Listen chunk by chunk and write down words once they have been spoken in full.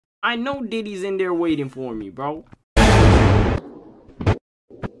I know Diddy's in there waiting for me, bro.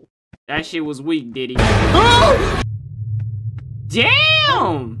 That shit was weak, Diddy.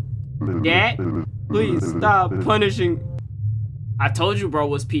 Damn! Dad, please stop punishing. I told you, bro,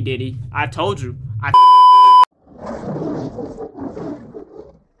 was P. Diddy. I told you. I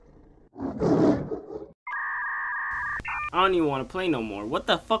don't even want to play no more. What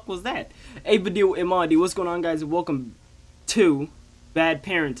the fuck was that? Hey, Badil Imadi, what's going on, guys? Welcome to Bad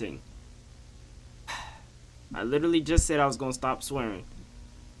Parenting. I literally just said I was gonna stop swearing,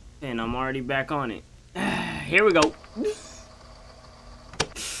 and I'm already back on it. Here we go.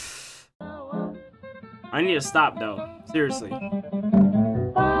 I need to stop though. Seriously.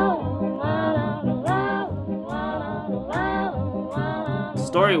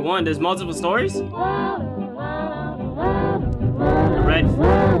 Story 1. There's multiple stories? Red.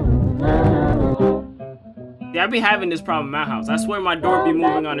 See, I be having this problem in my house. I swear my door be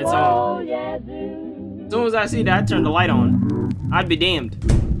moving on its own. As soon as I see that, I turn the light on. I'd be damned.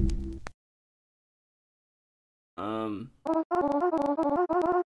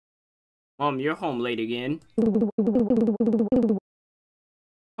 Mom, you're home late again. Come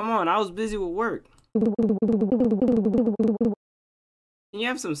on, I was busy with work. Can you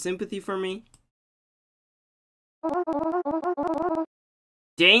have some sympathy for me?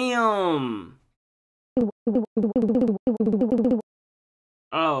 Damn!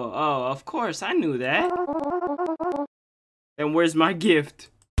 Oh, of course, I knew that. Then where's my gift?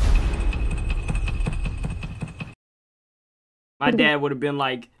 My dad would have been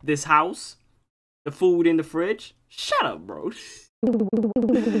like, this house? The food in the fridge? Shut up, bro.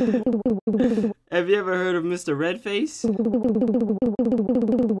 Have you ever heard of Mr. Redface?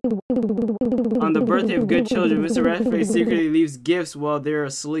 On the birthday of good children, Mr. Redface secretly leaves gifts while they're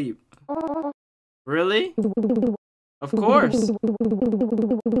asleep. Really? Of course.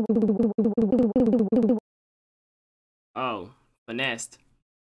 Oh, finessed.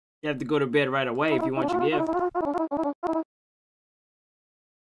 You have to go to bed right away if you want your gift.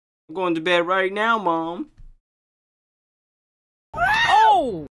 I'm going to bed right now, Mom.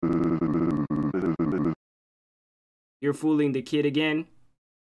 Oh! You're fooling the kid again?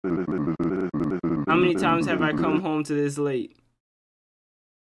 How many times have I come home to this late?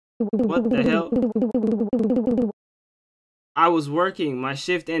 What the hell? I was working. My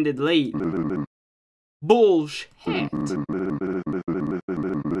shift ended late. Bullshit.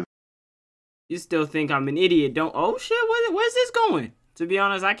 You still think I'm an idiot, don't? Oh shit, where's this going? To be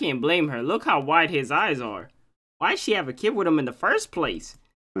honest, I can't blame her. Look how wide his eyes are. Why'd she have a kid with him in the first place?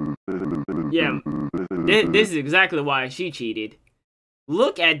 Yeah, this is exactly why she cheated.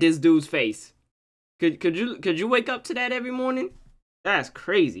 Look at this dude's face. Could you wake up to that every morning? That's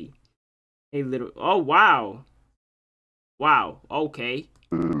crazy. Hey, little. Oh wow. Wow. Okay.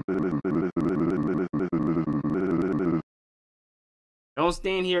 Don't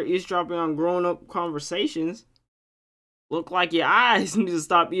stand here eavesdropping on grown-up conversations. Look like your eyes need to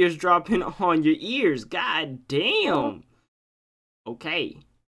stop eavesdropping on your ears. God damn. Okay.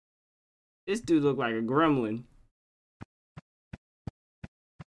 This dude look like a gremlin.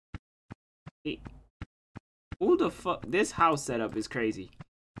 Hey, who the fuck? This house setup is crazy.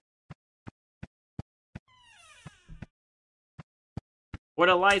 Where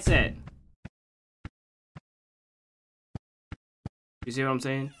the lights at? You see what I'm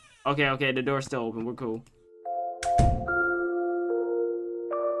saying? Okay, the door's still open. We're cool.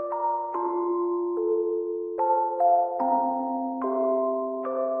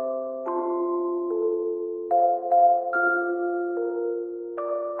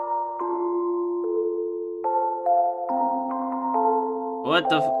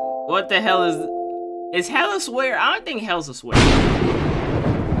 What the hell is hell a swear? I don't think hell's a swear.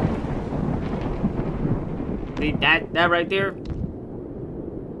 See that right there?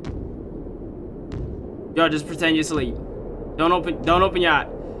 Yo, just pretend you're asleep. Don't open your eye.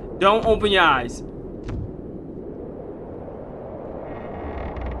 Don't open your eyes.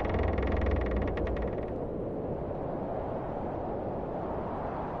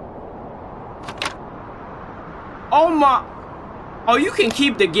 Oh my. Oh, you can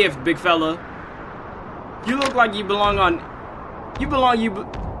keep the gift, big fella. You look like you belong on...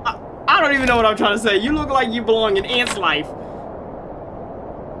 I don't even know what I'm trying to say. You look like you belong in Ant's life.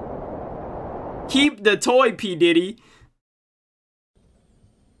 Keep the toy, P. Diddy.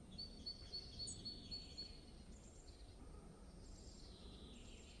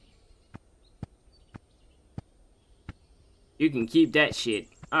 You can keep that shit.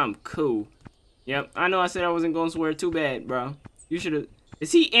 I'm cool. Yep, I know I said I wasn't gonna swear too bad, bro. You should've...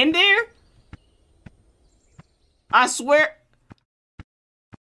 Is he in there? I swear...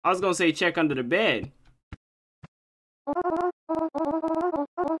 I was gonna say check under the bed.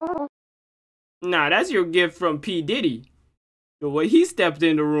 Nah, that's your gift from P. Diddy. The way he stepped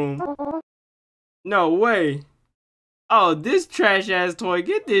in the room. No way. Oh, this trash ass toy.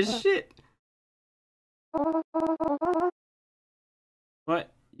 Get this shit.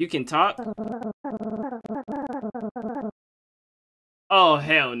 What? You can talk? Oh,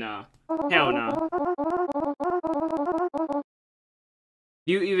 hell no. Hell no.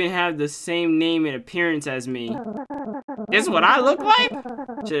 You even have the same name and appearance as me. This is what I look like?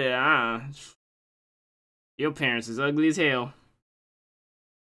 Shit, your parents is ugly as hell.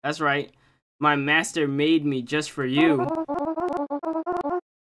 That's right. My master made me just for you.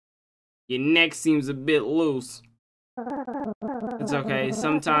 Your neck seems a bit loose. It's okay.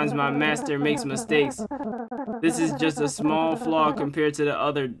 Sometimes my master makes mistakes. This is just a small flaw compared to the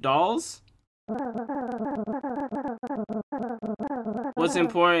other dolls. What's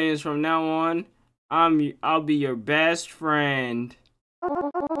important is from now on, I'll be your best friend.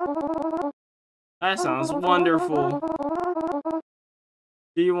 That sounds wonderful.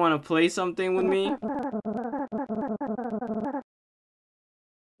 Do you want to play something with me?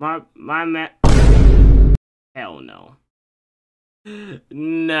 Hell no.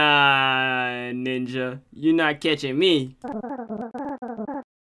 Nah, ninja. You're not catching me.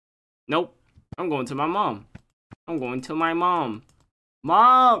 Nope. I'm going to my mom. I'm going to my mom.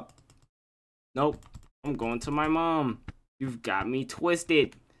 Mom! Nope. I'm going to my mom. You've got me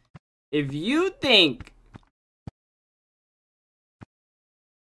twisted. If you think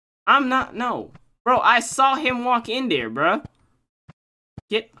I'm not, no. Bro, I saw him walk in there, bro.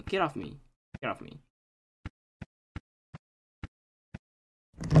 Get off me. Get off me.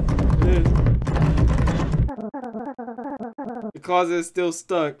 The closet is still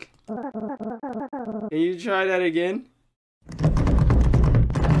stuck. Can you try that again?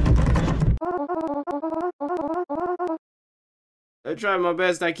 I tried my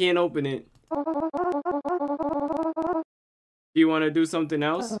best, I can't open it. Do you want to do something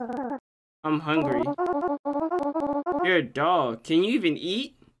else? I'm hungry. You're a dog. Can you even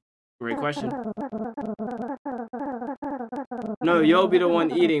eat? Great question. No, you'll be the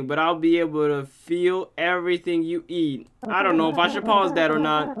one eating, but I'll be able to feel everything you eat. I don't know if I should pause that or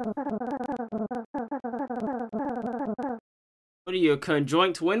not. What are you, a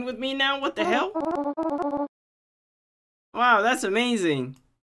conjoined twin with me now? What the hell? Wow, that's amazing.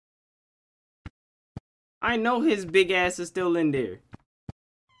 I know his big ass is still in there.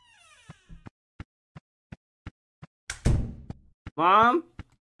 Mom,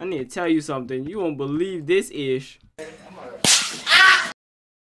 I need to tell you something. You won't believe this ish.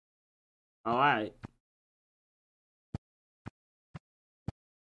 Alright.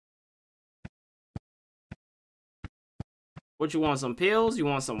 What you want, some pills? You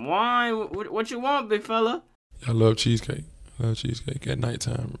want some wine? What you want, big fella? I love cheesecake. I love cheesecake at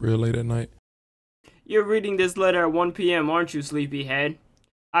nighttime, real late at night. You're reading this letter at 1 p.m., aren't you, sleepyhead?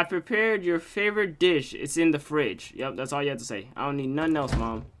 I prepared your favorite dish. It's in the fridge. Yep, that's all you have to say. I don't need nothing else,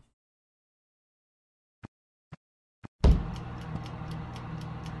 Mom.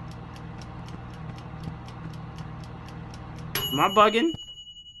 Am I bugging?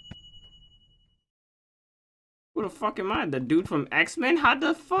 Who the fuck am I? The dude from X-Men? How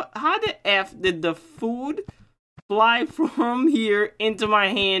the F did the food fly from here into my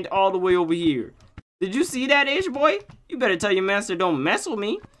hand all the way over here? Did you see that, ish boy? You better tell your master don't mess with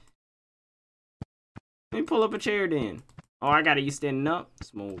me. Let me pull up a chair then. Oh, I gotta eat standing up.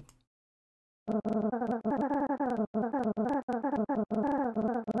 Smooth.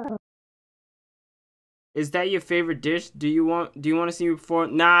 Is that your favorite dish? Do you want to see me before?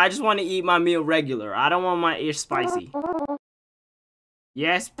 Nah, I just want to eat my meal regular. I don't want my ish spicy.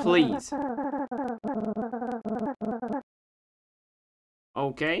 Yes, please.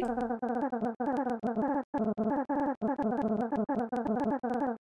 Okay.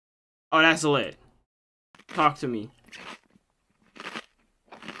 Oh, that's lit. Talk to me.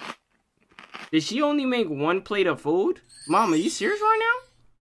 Did she only make one plate of food? Mom, are you serious right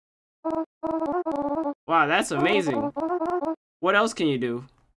now? Wow, that's amazing. What else can you do?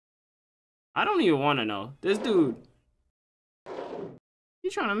 I don't even want to know. This dude. You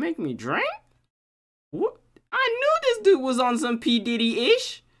trying to make me drink? What? I knew this dude was on some P.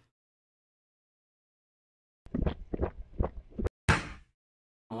 Diddy-ish.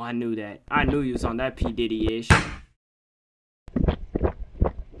 Oh, I knew that. I knew he was on that P. Diddy-ish.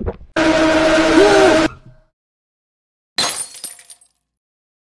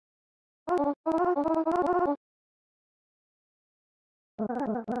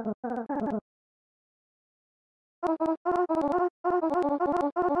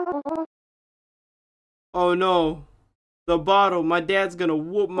 Oh no. The bottle. My dad's gonna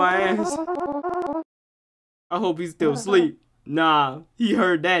whoop my ass. I hope he's still asleep. Nah, he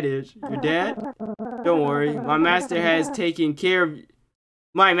heard that itch. Your dad? Don't worry. My master has taken care of...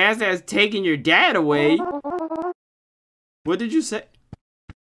 My master has taken your dad away? What did you say?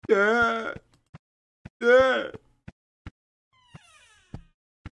 Dad. Dad.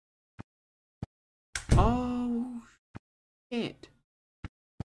 Oh, shit.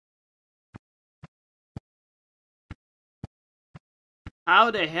 How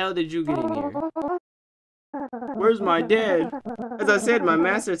the hell did you get in here? Where's my dad? As I said, my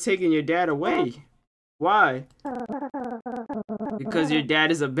master's taking your dad away. Why? Because your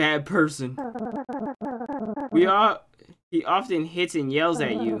dad is a bad person. He often hits and yells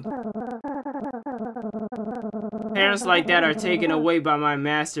at you. Parents like that are taken away by my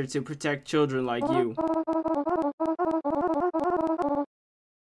master to protect children like you.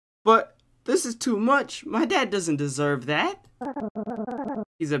 But this is too much. My dad doesn't deserve that.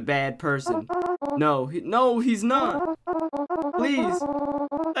 He's a bad person. No, he's not. Please,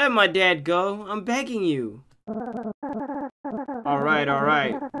 let my dad go. I'm begging you. Alright.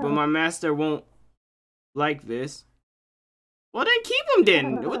 But my master won't like this. Well, then keep him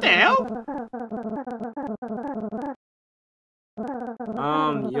then. What the hell?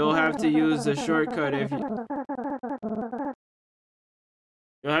 You'll have to use a shortcut if you...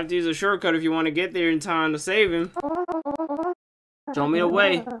 You'll have to use a shortcut if you want to get there in time to save him. Show me the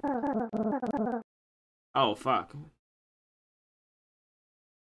way. Oh, fuck.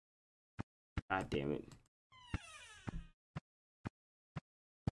 God damn it.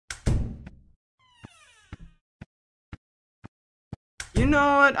 You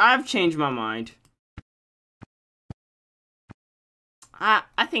know what? I've changed my mind. I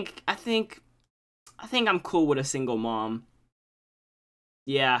think I'm cool with a single mom.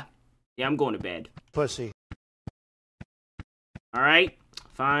 Yeah, I'm going to bed. Pussy. Alright,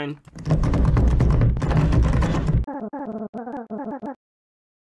 fine.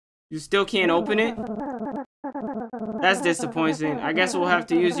 You still can't open it? That's disappointing. I guess we'll have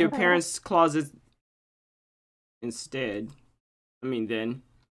to use your parents' closet instead. I mean, then.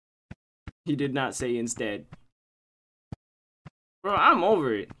 He did not say instead. Bro, I'm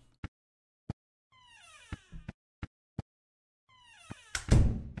over it.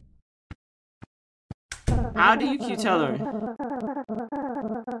 How do you keep telling her?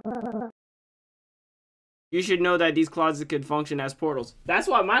 You should know that these closets could function as portals. That's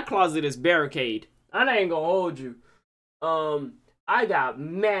why my closet is barricade. I ain't gonna hold you. I got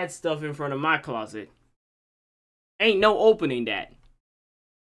mad stuff in front of my closet. Ain't no opening that.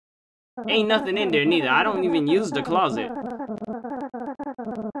 Ain't nothing in there neither. I don't even use the closet.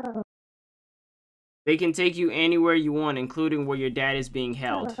 They can take you anywhere you want, including where your dad is being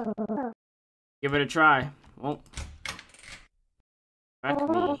held. Give it a try. Oh. Fuck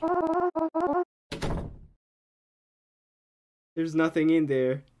me. There's nothing in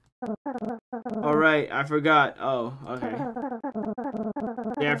there. Alright, I forgot. Oh, okay.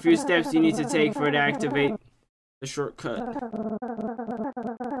 There are a few steps you need to take for it to activate the shortcut.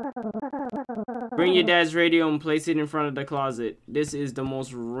 Bring your dad's radio and place it in front of the closet. This is the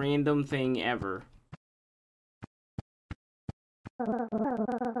most random thing ever.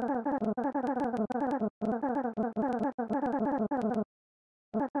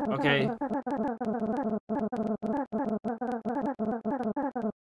 Okay.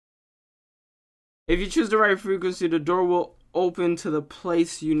 If you choose the right frequency, the door will open to the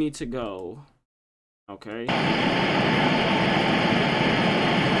place you need to go. Okay.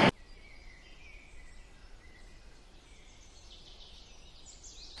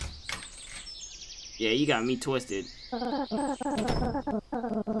 Yeah, you got me twisted.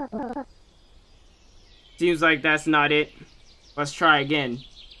 Seems like that's not it. Let's try again.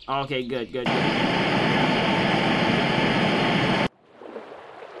 Okay, good.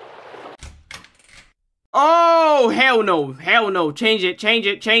 Oh, hell no. Change it.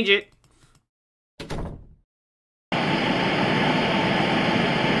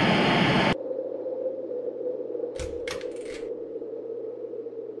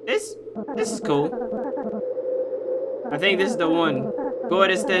 This is cool. I think this is the one. Go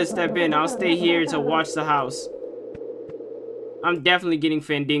ahead and step in. I'll stay here to watch the house. I'm definitely getting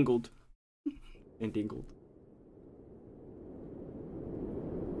fandingled.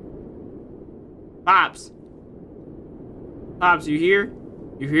 Pops, you here?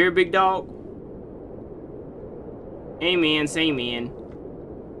 You here, big dog? Hey, man, say, man.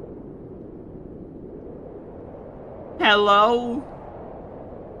 Hello?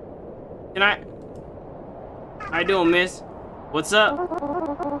 How you doing, miss? What's up?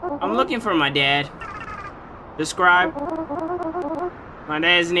 I'm looking for my dad. Describe. My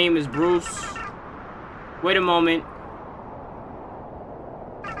dad's name is Bruce. Wait a moment.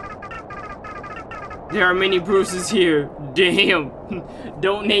 There are many Bruces here. Damn.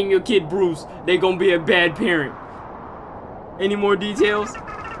 Don't name your kid Bruce. They gonna be a bad parent. Any more details?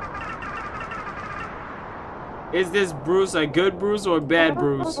 Is this Bruce a good Bruce or a bad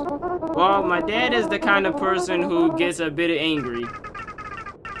Bruce? Well, my dad is the kind of person who gets a bit angry.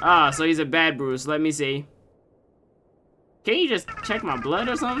 Ah, so he's a bad Bruce. Let me see. Can you just check my blood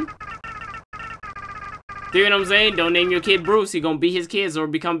or something? See what I'm saying? Don't name your kid Bruce. He gonna beat his kids or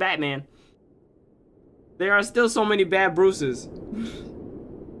become Batman. There are still so many bad Bruces.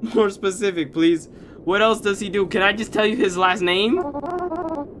 More specific, please. What else does he do? Can I just tell you his last name?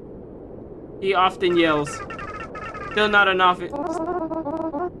 He often yells. Still not enough.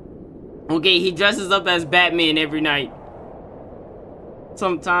 Okay, he dresses up as Batman every night.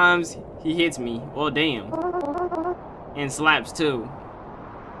 Sometimes he hits me. Well, damn. And slaps too.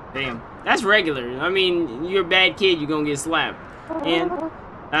 Damn. That's regular. I mean, you're a bad kid, you're gonna get slapped. And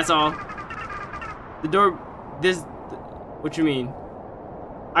that's all. The door... This... What you mean?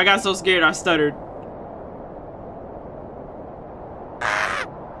 I got so scared I stuttered.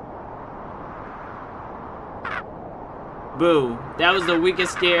 Boo. That was the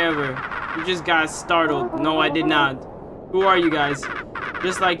weakest scare ever. You just got startled. No, I did not. Who are you guys?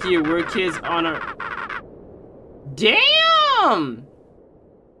 Just like you, we're kids on our... Damn!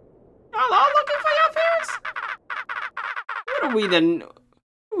 Y'all all looking for your parents? What are we,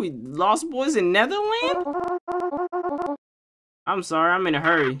 we lost boys in Netherland? I'm sorry, I'm in a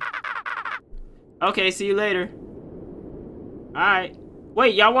hurry. Okay, see you later. Alright.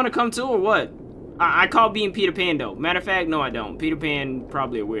 Wait, y'all want to come too or what? I call being Peter Pan though. Matter of fact, no I don't. Peter Pan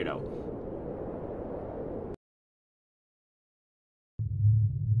probably a weirdo.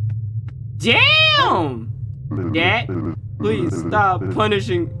 Damn! Dad, please stop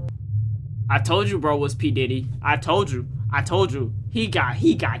punishing. I told you bro was P. Diddy. I told you. He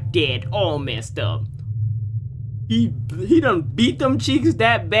got dead all messed up. He done beat them cheeks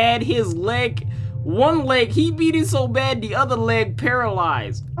that bad. His leg, one leg, he beat it so bad the other leg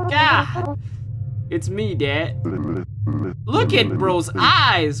paralyzed. God. It's me, Dad. Look at bro's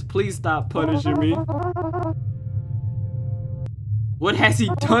eyes. Please stop punishing me. What has he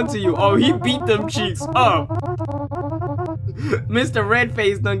done to you? Oh, he beat them cheeks up. Mr.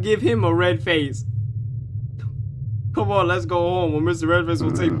 Redface done give him a red face. Come on, let's go home, or Mr. Redface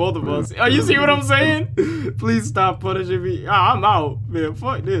will take both of us. Oh, you see what I'm saying? Please stop punishing me. Oh, I'm out. Man,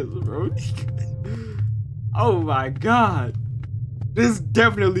 fuck this, bro. Oh my god. This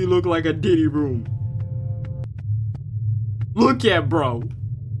definitely looked like a Diddy room. Look at bro.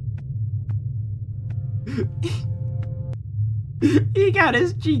 He got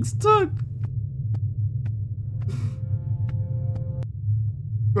his cheeks took.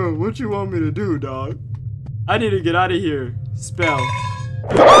 Bro, what you want me to do, dog? I need to get out of here. Spell.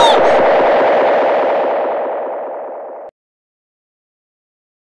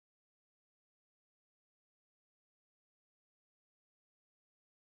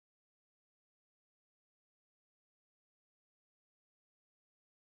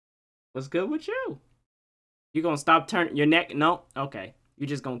 What's good with you? You gonna stop turning your neck? No? Okay. You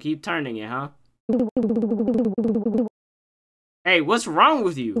just gonna keep turning it, huh? Hey, what's wrong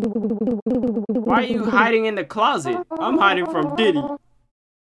with you? Why are you hiding in the closet? I'm hiding from Diddy.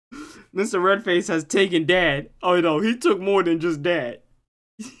 Mr. Redface has taken Dad. Oh no, he took more than just Dad.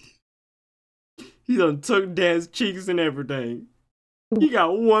 He done took Dad's cheeks and everything. He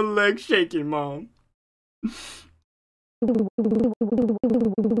got one leg shaking, Mom.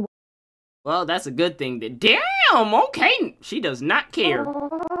 Well, that's a good thing. Damn, okay. She does not care.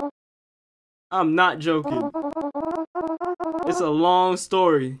 I'm not joking. It's a long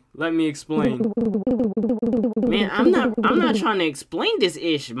story. Let me explain. Man, I'm not trying to explain this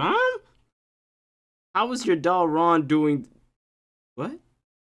ish, Mom. How was your doll Ron doing? What?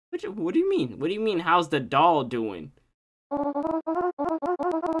 What do you mean? What do you mean, how's the doll doing?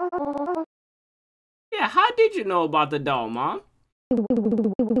 Yeah, how did you know about the doll, Mom?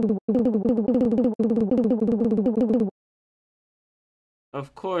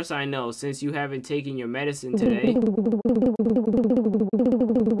 Of course I know, since you haven't taken your medicine today.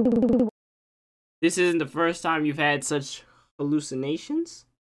 This isn't the first time you've had such hallucinations?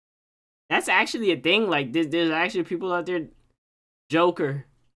 That's actually a thing, like, there's actually people out there. Joker.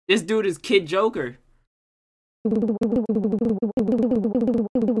 This dude is Kid Joker.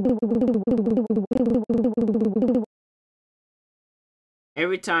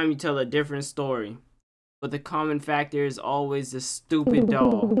 Every time you tell a different story, but the common factor is always the stupid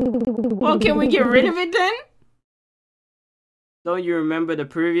doll. Well, can we get rid of it then? Don't you remember the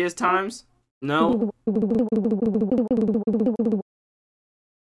previous times? No?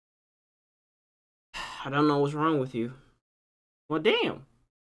 I don't know what's wrong with you. Well, damn.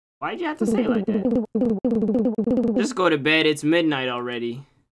 Why'd you have to say it like that? Just go to bed. It's midnight already.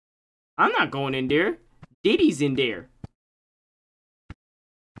 I'm not going in there. Diddy's in there.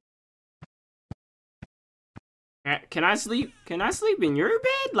 Can I sleep? Can I sleep in your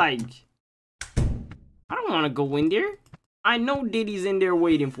bed? Like, I don't want to go in there. I know Diddy's in there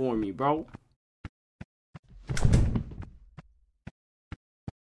waiting for me, bro.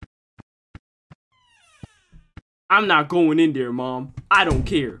 I'm not going in there, Mom. I don't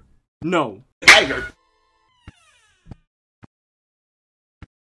care. No. Tiger.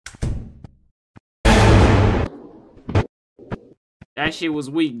 That shit was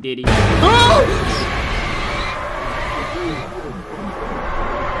weak, Diddy.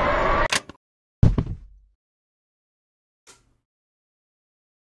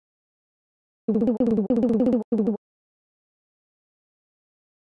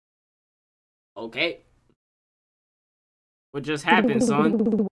 Okay. What just happened,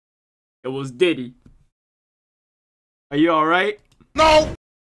 son? It was Diddy. Are you alright? No!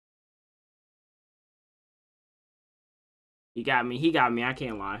 He got me. He got me. I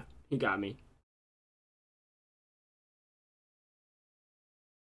can't lie. He got me.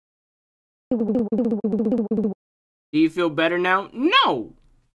 Do you feel better now? No!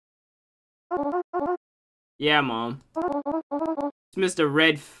 Yeah, Mom. It's Mr.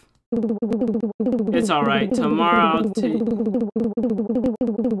 Red. It's alright. Tomorrow I'll take...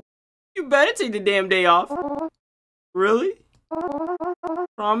 You better take the damn day off. Really?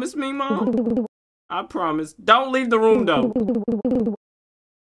 Promise me, Mom? I promise. Don't leave the room, though.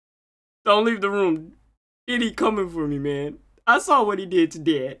 Don't leave the room. Diddy coming for me, man. I saw what he did to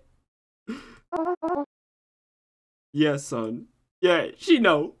Dad. Yes, son. Yeah, she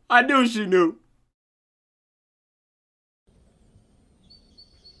know. I knew she knew.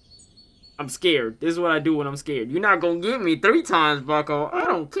 I'm scared. This is what I do when I'm scared. You're not gonna get me 3 times, bucko. I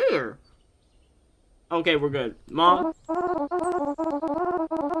don't care. Okay, we're good. Mom?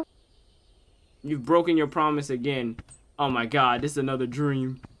 You've broken your promise again. Oh my god, this is another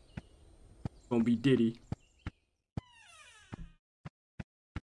dream. It's gonna be Diddy.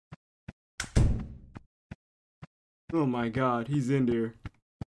 Oh my god, he's in there.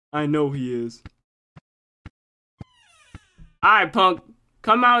 I know he is. Alright, punk.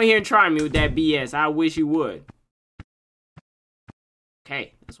 Come out here and try me with that BS. I wish you would.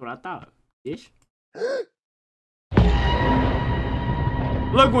 Okay, that's what I thought. Ish.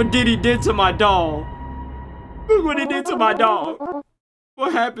 Look what Diddy did to my dog. Look what he did to my dog.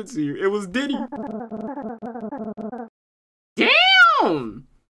 What happened to you? It was Diddy. Damn!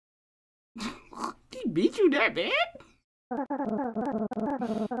 He beat you that bad?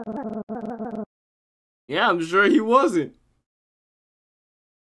 Yeah, I'm sure he wasn't.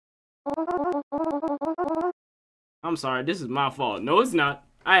 I'm sorry, this is my fault. No, it's not.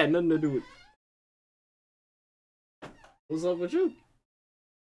 I had nothing to do with it. What's up with you?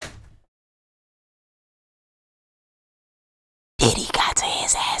 Diddy got to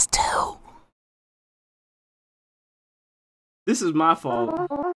his ass too. This is my fault.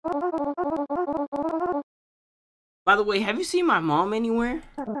 By the way, have you seen my mom anywhere?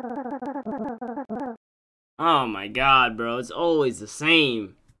 Oh my god, bro. It's always the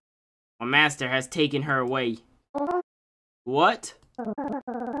same. My master has taken her away. What?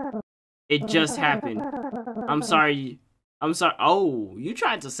 It just happened. I'm sorry. I'm sorry. Oh, you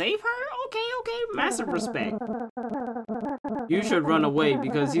tried to save her? Okay, okay. Massive respect. You should run away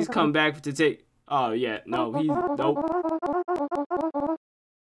because he's come back to take... Oh, yeah. No, he's... Nope.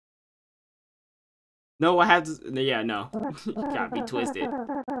 No, I have to... Yeah, no. You got me twisted.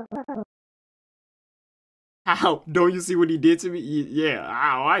 How? Don't you see what he did to me? Yeah.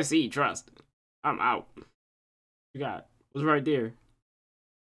 Oh, I see. Trust. I'm out. You got... What's right there?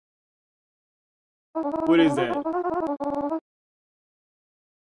 What is that?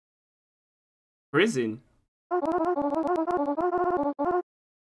 Prison?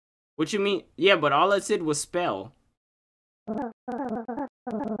 What you mean? Yeah, but all I said was spell.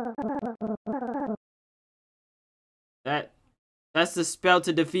 That's the spell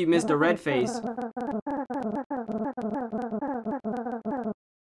to defeat Mr. Redface.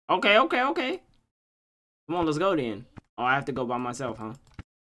 Okay, okay, okay. Come on, let's go then. Oh, I have to go by myself, huh?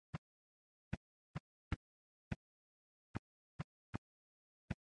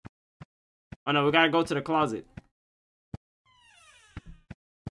 Oh no, we gotta go to the closet.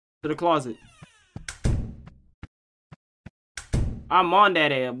 To the closet. I'm on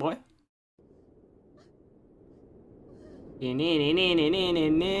that air, boy.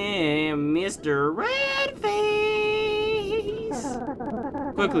 Mr. Redface.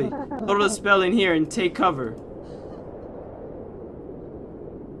 Quickly, throw the spell in here and take cover.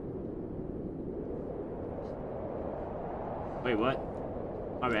 Wait, what?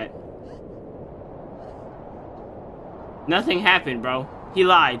 My bad. Nothing happened, bro. He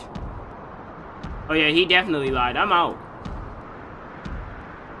lied. Oh yeah, he definitely lied. I'm out.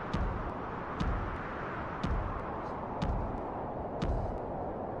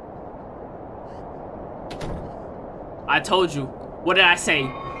 I told you. What did I say?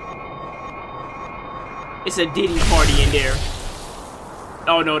 It's a Diddy party in there.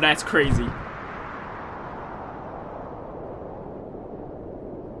 Oh no, that's crazy.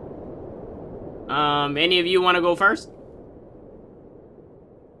 Any of you want to go first?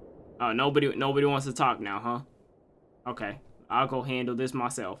 Oh, nobody wants to talk now, huh? Okay, I'll go handle this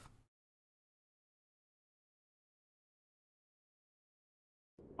myself.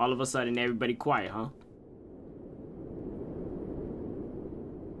 All of a sudden, everybody quiet, huh?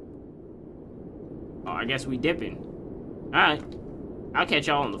 Oh, I guess we dipping. Alright. I'll catch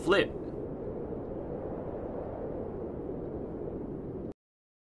y'all on the flip.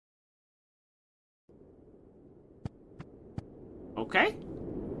 Okay.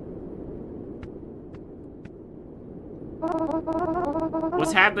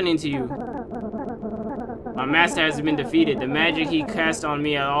 What's happening to you? My master has been defeated. The magic he cast on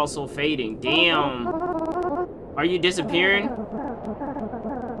me are also fading. Damn. Are you disappearing?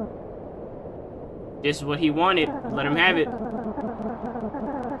 This is what he wanted. Let him have it.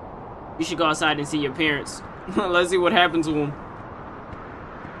 You should go outside and see your parents. Let's see what happens to him.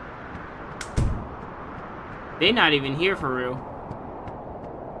 They're not even here for real.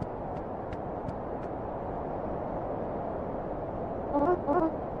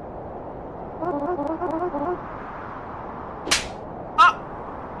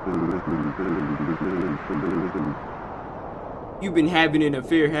 You've been having an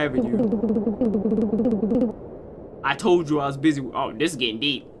affair, haven't you? I told you I was busy. Oh, this is getting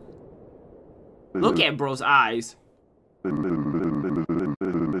deep. Look at bro's eyes.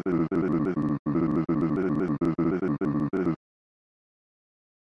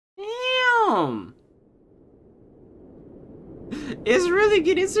 Damn. It's really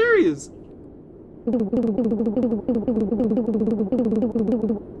getting serious.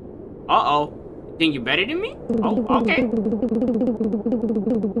 Uh-oh. Think you're better than me? Oh, okay.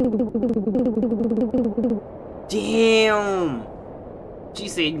 Damn. She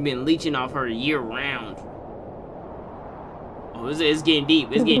said you've been leeching off her year round. Oh, it's getting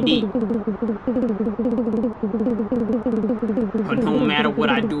deep. It's getting deep. But no matter what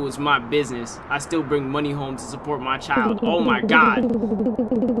I do, it's my business. I still bring money home to support my child. Oh my God.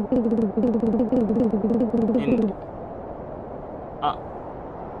 And,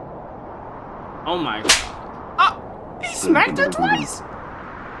 oh my. Oh, he smacked her twice.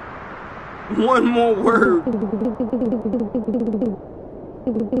 One more word.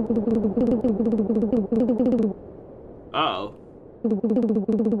 Uh-oh.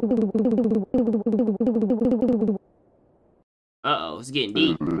 Uh-oh, it's getting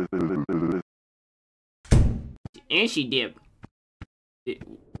deep. And she dipped.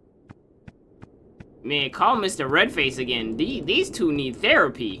 Man, call Mr. Redface again. These two need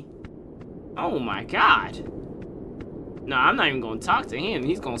therapy. Oh my God. No, I'm not even gonna talk to him.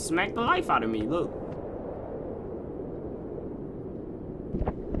 He's gonna smack the life out of me. Look.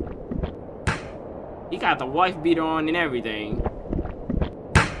 He got the wife beater on and everything.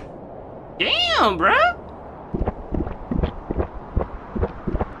 Damn, bruh.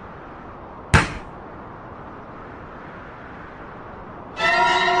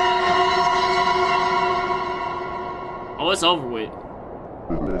 Oh, it's over with.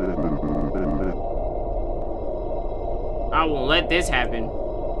 I won't let this happen.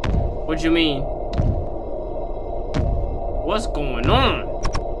 What you mean? What's going on?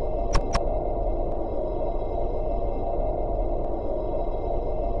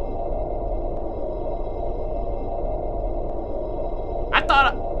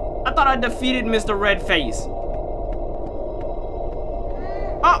 I thought I defeated Mr. Redface.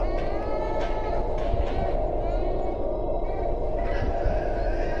 Oh!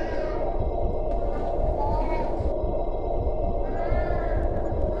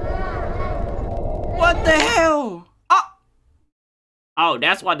 What the hell? Oh! Oh,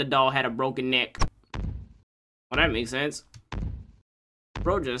 that's why the doll had a broken neck. Well, that makes sense.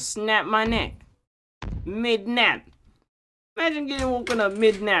 Bro just snapped my neck. Mid-nap. Imagine getting woken up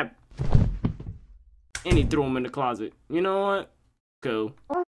mid-nap. And he threw him in the closet. You know what? Cool.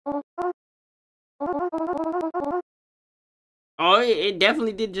 Oh, it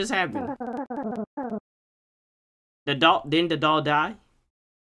definitely did just happen. The doll, didn't the doll die?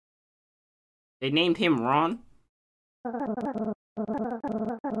 They named him Ron.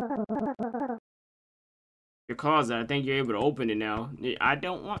 Your closet, I think you're able to open it now. I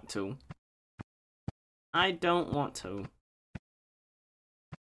don't want to. I don't want to.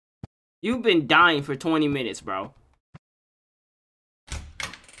 You've been dying for 20 minutes, bro.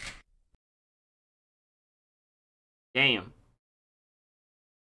 Damn.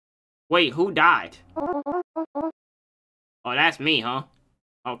 Wait, who died? Oh, that's me, huh?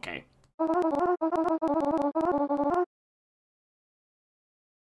 Okay.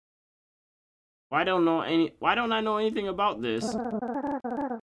 Why don't I know anything about this?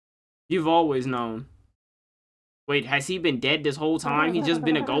 You've always known. Wait, has he been dead this whole time? He's just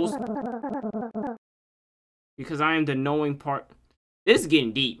been a ghost? Because I am the knowing part. This is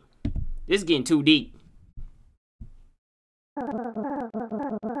getting deep. This is getting too deep.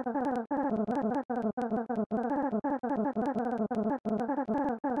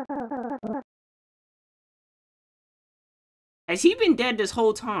 Has he been dead this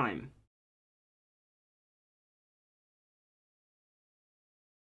whole time?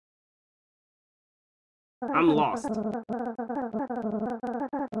 I'm lost.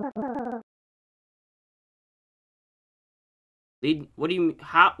 What do you mean?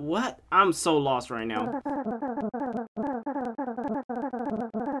 How? What? I'm so lost right now.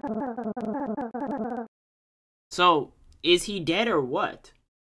 So, is he dead or what?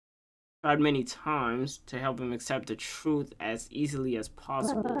 Tried many times to help him accept the truth as easily as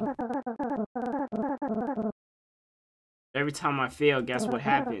possible. Every time I fail, guess what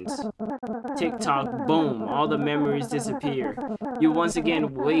happens? Tick-tock, boom, all the memories disappear. You once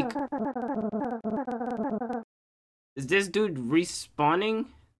again wake. Is this dude respawning?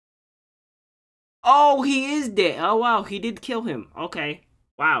 Oh, he is dead. Oh, wow, he did kill him. Okay,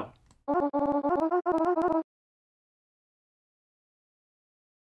 wow.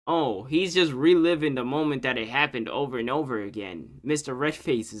 Oh, he's just reliving the moment that it happened over and over again. Mr.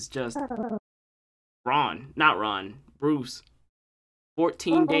 Redface is just... Ron. Not Ron. Bruce.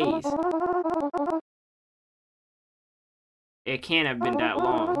 14 days. It can't have been that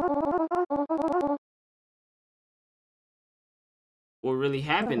long. What really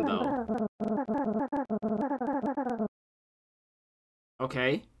happened, though?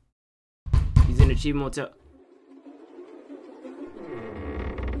 Okay. He's in a cheap motel.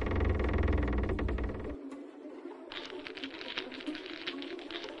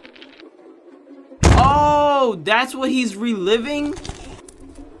 Oh, that's what he's reliving?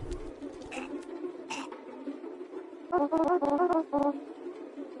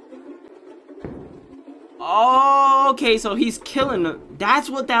 Oh, okay, so he's killing them. That's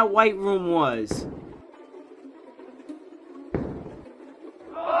what that white room was.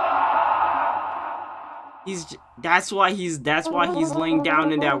 That's why he's laying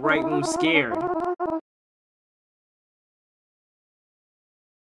down in that white room scared.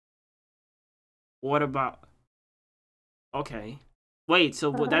 What about... Okay. Wait,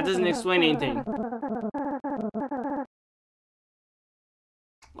 so that doesn't explain anything.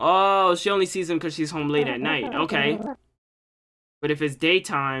 Oh, she only sees him because she's home late at night. Okay. But if it's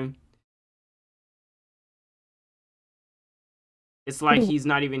daytime, it's like he's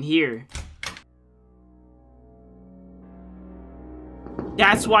not even here.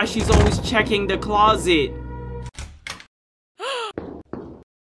 That's why she's always checking the closet.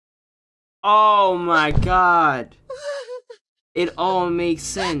 Oh my god. It all makes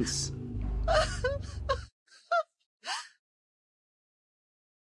sense.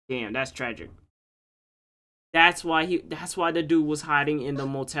 Damn, that's tragic. That's why the dude was hiding in the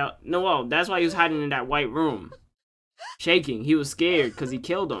motel. No, well, that's why he was hiding in that white room. Shaking. He was scared because he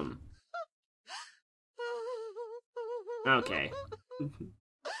killed him. Okay.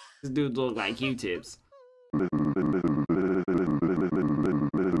 This dude looked like Q-tips.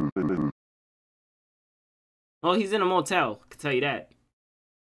 Oh, he's in a motel. I can tell you that.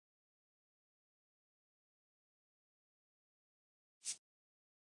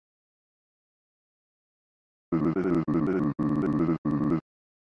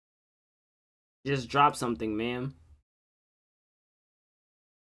 Just drop something, ma'am.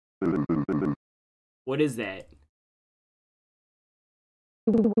 What is that?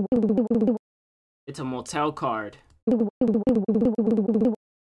 It's a motel card.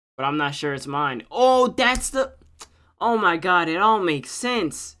 But I'm not sure it's mine. Oh, that's the... Oh my god, it all makes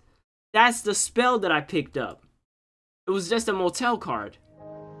sense. That's the spell that I picked up. It was just a motel card.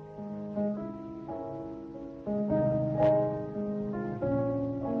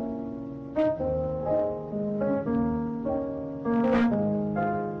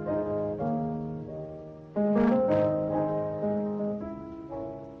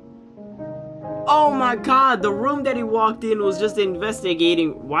 my god, the room that he walked in was just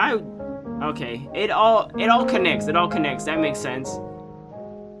investigating. Why? Okay, it all connects. It all connects. That makes sense.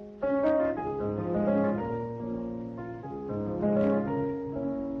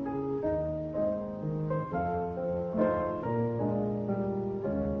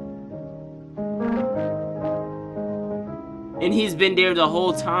 And he's been there the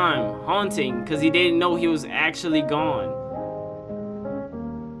whole time, haunting, because he didn't know he was actually gone.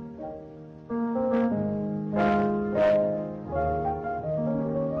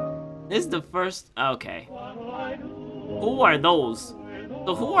 This is the first... Okay. Who are those?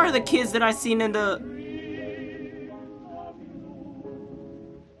 So who are the kids that I seen in the...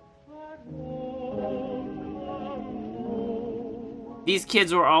 These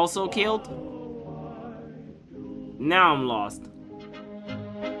kids were also killed? Now I'm lost.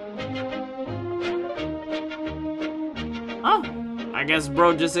 Oh, I guess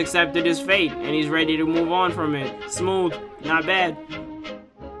bro just accepted his fate and he's ready to move on from it. Smooth, not bad.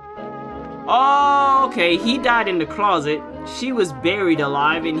 Oh, okay, he died in the closet. She was buried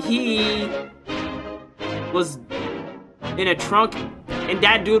alive and he was in a trunk and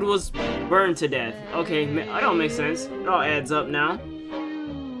that dude was burned to death. Okay, that don't make sense. It all adds up now.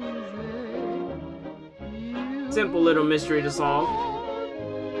 Simple little mystery to solve.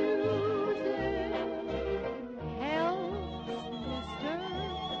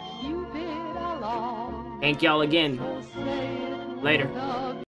 Thank y'all again. Later.